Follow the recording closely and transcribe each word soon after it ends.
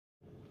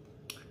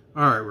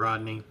Alright,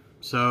 Rodney.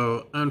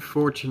 So,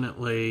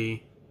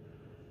 unfortunately,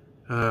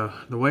 the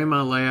way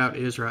my layout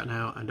is right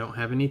now, I don't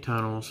have any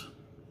tunnels.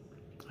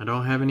 I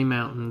don't have any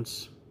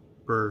mountains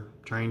for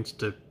trains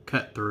to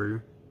cut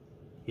through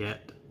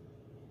yet.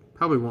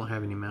 Probably won't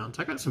have any mountains.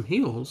 I got some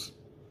hills.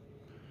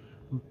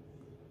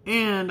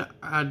 And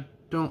I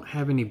don't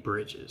have any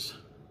bridges.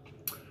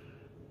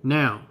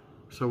 Now,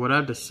 so what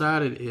I've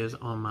decided is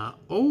on my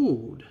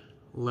old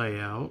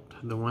layout,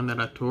 the one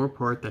that I tore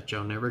apart that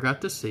y'all never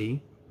got to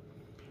see,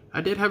 I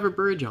did have a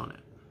bridge on it.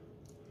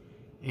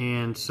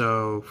 And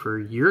so for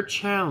your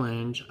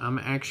challenge, I'm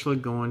actually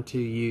going to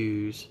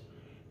use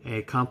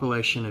a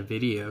compilation of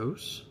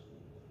videos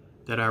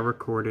that I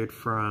recorded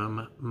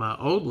from my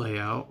old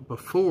layout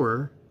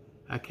before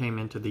I came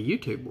into the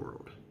YouTube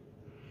world.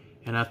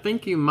 And I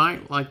think you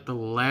might like the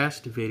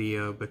last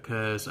video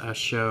because I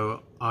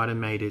show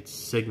automated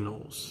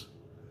signals,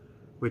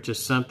 which is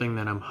something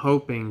that I'm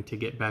hoping to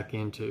get back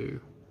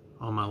into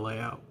on my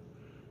layout.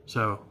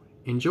 So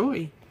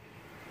enjoy.